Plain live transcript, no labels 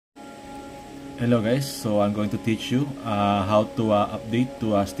Hello guys, so I'm going to teach you how to update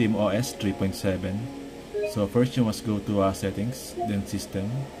to SteamOS 3.7. So first you must go to settings, then system,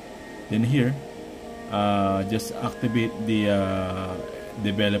 then here just activate the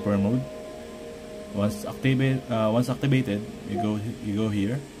developer mode. Once activated, you go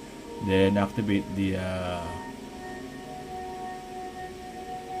here, then activate the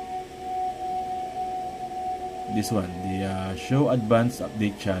this one, the show advanced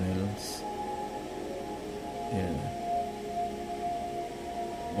update channels. Yeah.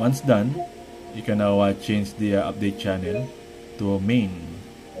 Once done, you can now change the update channel to main.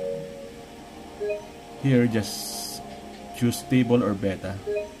 Here, just choose stable or beta.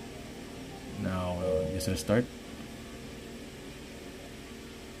 Now, just restart.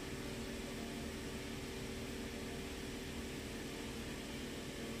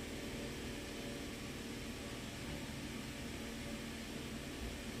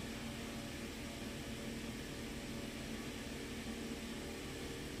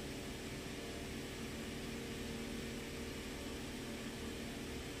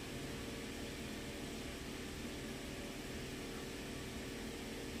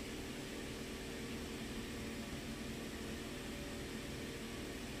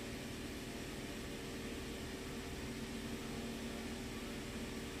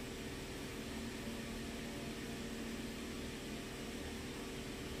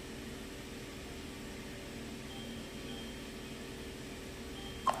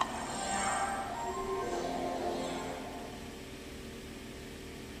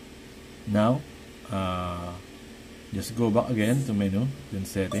 Now, just go back again to menu, then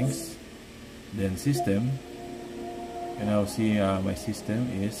settings, then system. And now see my system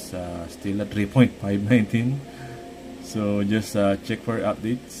is still at 3.519. So just check for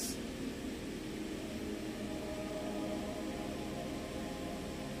updates.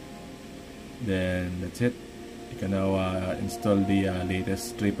 Then that's it. You can now install the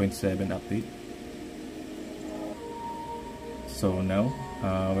latest 3.7 update. So now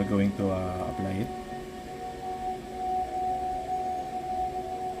we're going to apply it.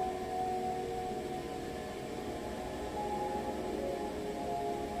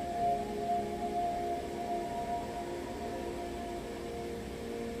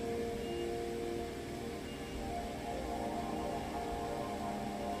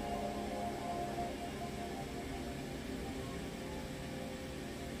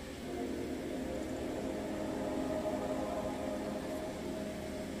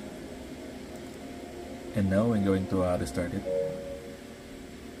 And now we're going to restart it.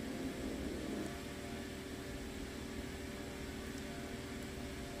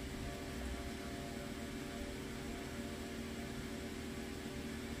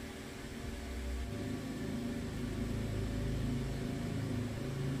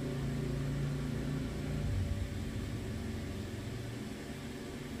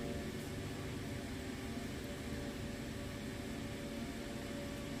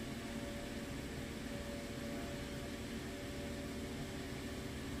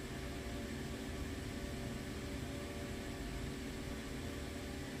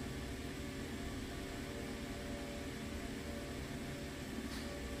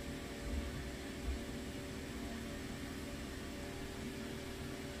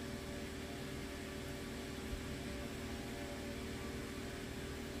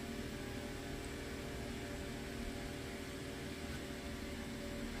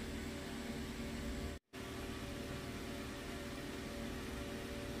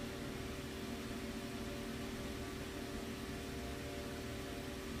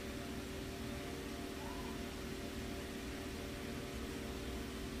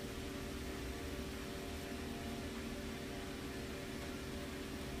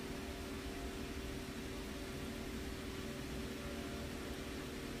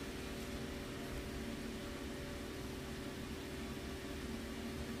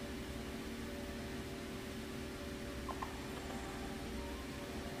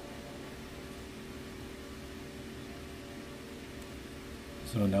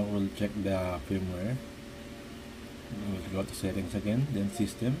 So now we'll check the firmware. We'll go to settings again, then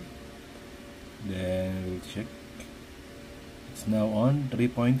system, then we'll check. It's now on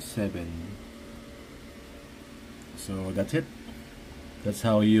 3.7. So that's it. That's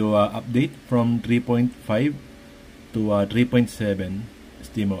how you update from 3.5 to 3.7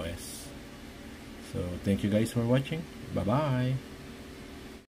 SteamOS. So thank you guys for watching. Bye bye.